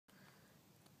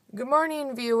Good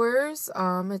morning, viewers.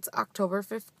 It's October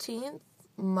 15th,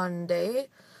 Monday.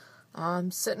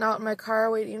 I'm sitting out in my car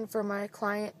waiting for my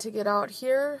client to get out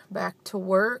here, back to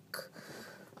work.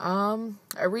 I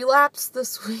relapsed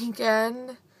this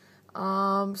weekend.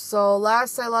 So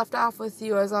last I left off with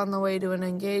you, I was on the way to an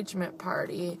engagement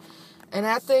party. And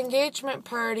at the engagement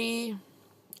party,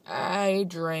 I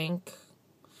drank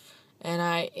and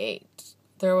I ate.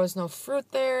 There was no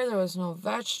fruit there was no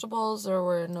vegetables, there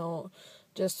were no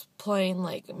just plain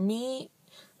meat.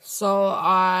 So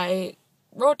I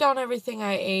wrote down everything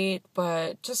I ate,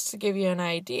 but just to give you an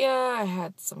idea, I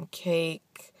had some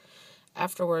cake.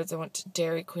 Afterwards, I went to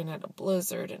Dairy Queen, had a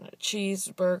Blizzard and a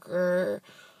cheeseburger.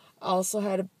 I also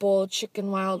had a bowl of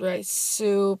chicken wild rice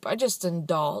soup. I just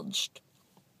indulged.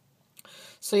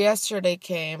 So yesterday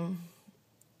came,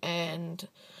 and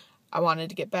I wanted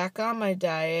to get back on my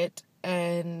diet,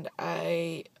 and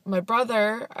I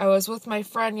was with my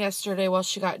friend yesterday while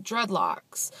she got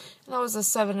dreadlocks, and that was a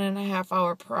 7.5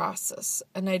 hour process,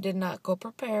 and I did not go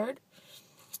prepared.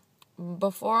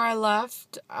 Before I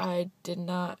left, I did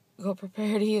not go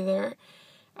prepared either.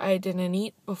 I didn't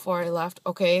eat before I left.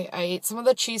 Okay, I ate some of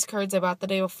the cheese curds I bought the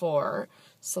day before,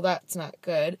 so that's not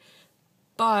good.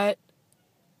 But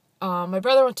my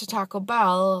brother went to Taco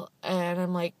Bell, and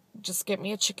I'm like, just get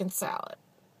me a chicken salad.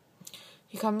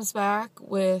 He comes back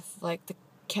with the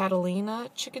Catalina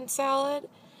chicken salad,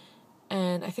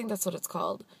 and I think that's what it's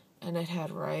called. And it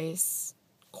had rice,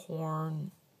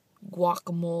 corn,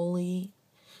 guacamole.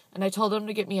 And I told him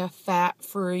to get me a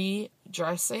fat-free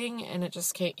dressing, and it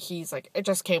just came. He's like, it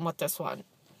just came with this one.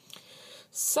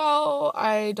 So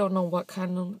I don't know what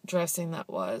kind of dressing that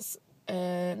was,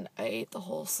 and I ate the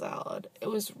whole salad. It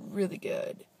was really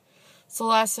good. So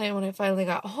last night when I finally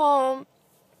got home,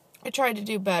 I tried to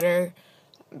do better.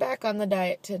 I'm back on the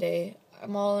diet today.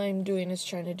 All I'm doing is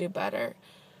trying to do better.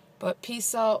 But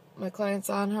peace out. My client's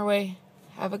on her way.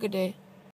 Have a good day.